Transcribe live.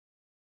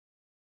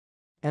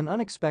An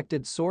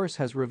unexpected source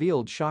has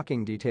revealed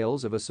shocking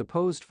details of a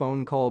supposed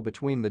phone call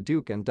between the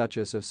Duke and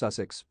Duchess of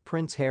Sussex,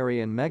 Prince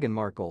Harry and Meghan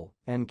Markle,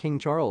 and King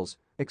Charles,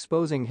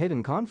 exposing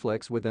hidden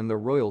conflicts within the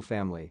royal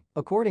family.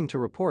 According to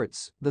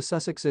reports, the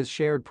Sussexes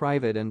shared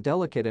private and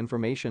delicate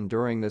information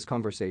during this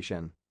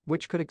conversation,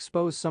 which could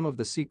expose some of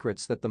the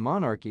secrets that the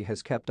monarchy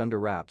has kept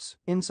under wraps.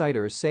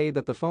 Insiders say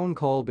that the phone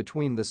call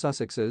between the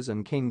Sussexes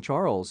and King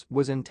Charles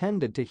was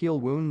intended to heal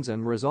wounds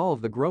and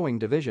resolve the growing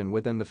division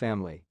within the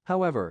family.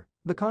 However,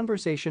 the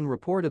conversation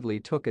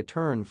reportedly took a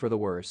turn for the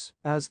worse,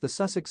 as the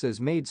Sussexes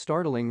made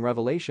startling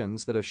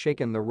revelations that have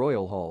shaken the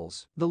royal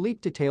halls. The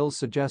leaked details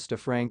suggest a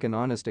frank and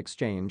honest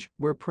exchange,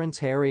 where Prince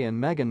Harry and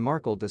Meghan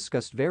Markle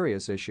discussed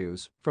various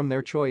issues, from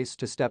their choice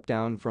to step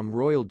down from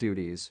royal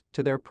duties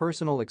to their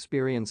personal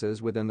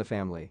experiences within the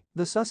family.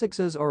 The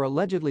Sussexes are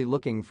allegedly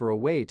looking for a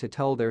way to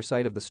tell their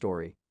side of the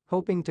story,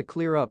 hoping to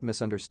clear up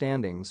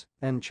misunderstandings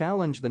and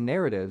challenge the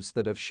narratives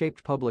that have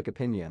shaped public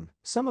opinion.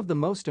 Some of the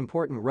most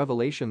important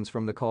revelations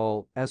from the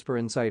call, as per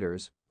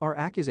insiders, are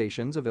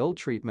accusations of ill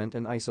treatment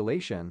and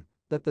isolation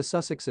that the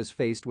Sussexes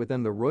faced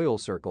within the royal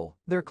circle.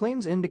 Their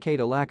claims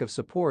indicate a lack of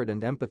support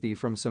and empathy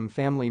from some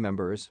family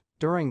members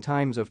during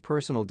times of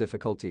personal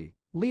difficulty,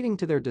 leading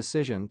to their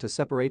decision to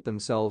separate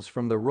themselves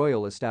from the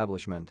royal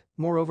establishment.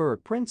 Moreover,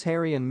 Prince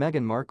Harry and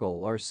Meghan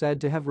Markle are said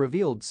to have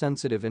revealed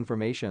sensitive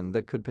information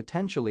that could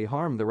potentially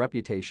harm the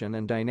reputation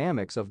and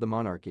dynamics of the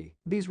monarchy.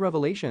 These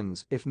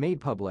revelations, if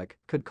made public,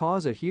 could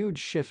cause a huge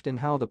shift in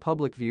how the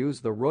public views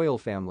the royal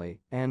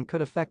family and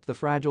could affect the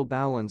fragile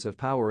balance of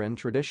power and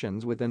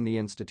traditions within the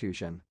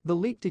institution. The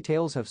leaked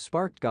details have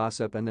sparked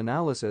gossip and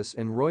analysis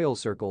in royal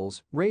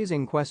circles,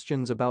 raising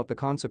questions about the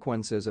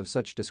consequences of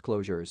such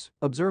disclosures.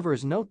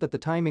 Observers note that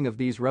the timing of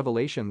these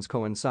revelations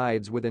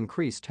coincides with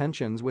increased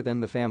tensions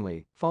within the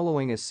family,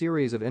 following a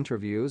series of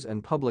interviews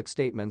and public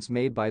statements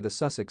made by the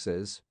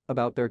Sussexes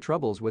about their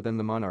troubles within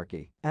the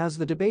monarchy. As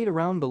the debate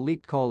around the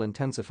leaked call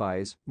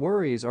intensifies,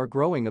 worries are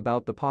growing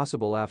about the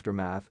possible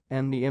aftermath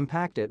and the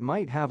impact it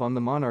might have on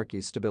the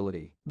monarchy's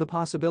stability. The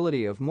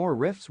possibility of more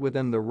rifts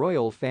within the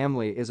royal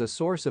family is a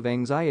source of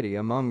anxiety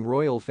among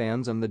royal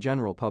fans and the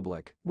general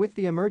public. With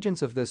the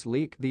emergence of this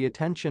leak, the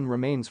attention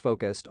remains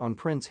focused on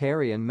Prince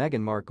Harry and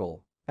Meghan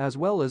Markle, as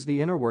well as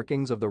the inner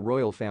workings of the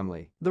royal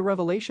family. The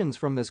revelations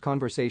from this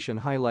conversation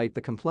highlight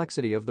the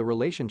complexity of the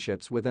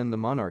relationships within the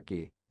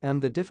monarchy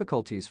and the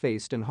difficulties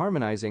faced in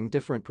harmonizing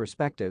different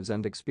perspectives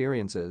and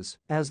experiences.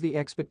 As the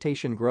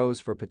expectation grows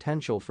for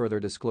potential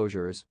further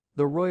disclosures,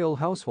 the royal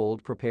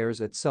household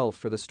prepares itself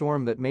for the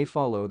storm that may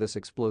follow this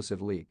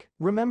explosive leak.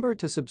 Remember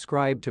to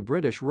subscribe to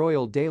British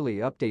Royal Daily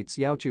Updates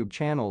YouTube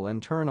channel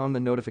and turn on the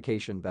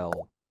notification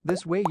bell.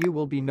 This way you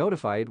will be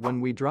notified when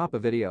we drop a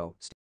video.